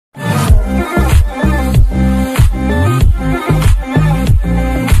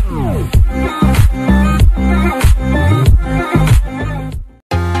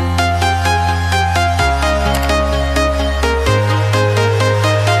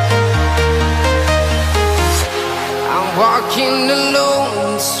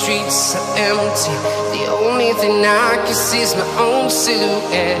empty. The only thing I can see is my own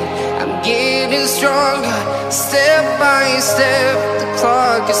silhouette. I'm getting stronger, step by step. The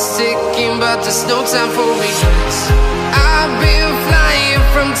clock is ticking, but there's no time for regrets. I've been flying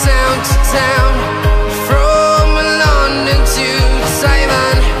from town to town, from London to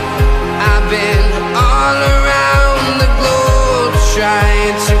Taiwan. I've been all around the globe,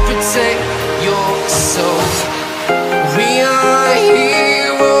 trying to protect your soul. We are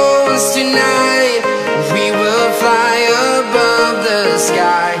heroes tonight. We will fly above the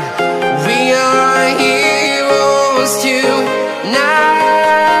sky. We are heroes tonight.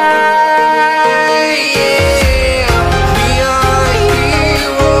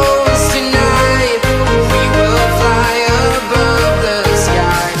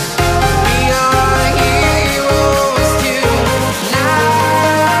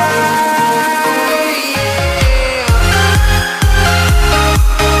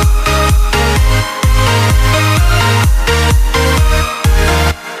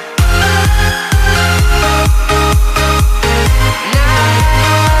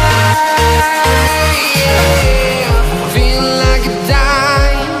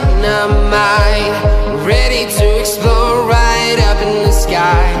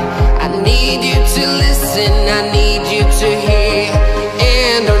 I need you to listen, I need you to hear,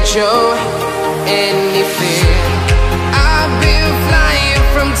 and don't show any fear. I've been flying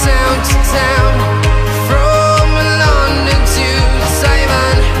from town to town, from London to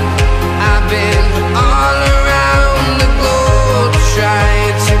Taiwan. I've been all around the globe,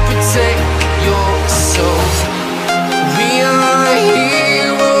 trying to protect your soul. We are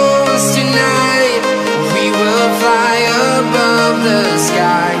heroes tonight. We will fly above the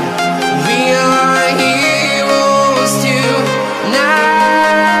sky. We are heroes tonight.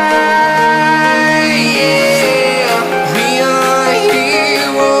 Yeah, we are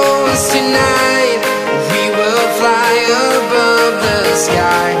heroes tonight. We will fly above the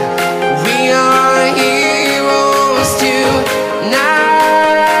sky. We are heroes tonight.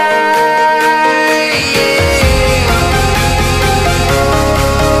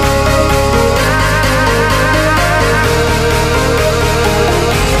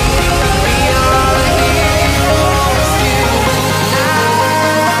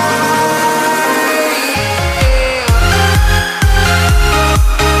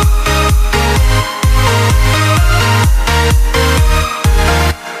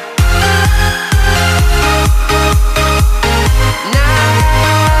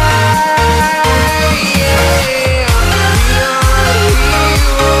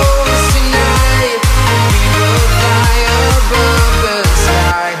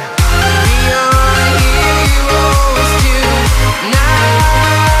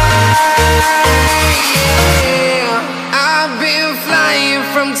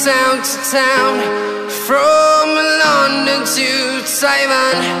 Town to town, from London to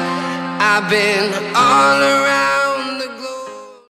Taiwan. I've been all around.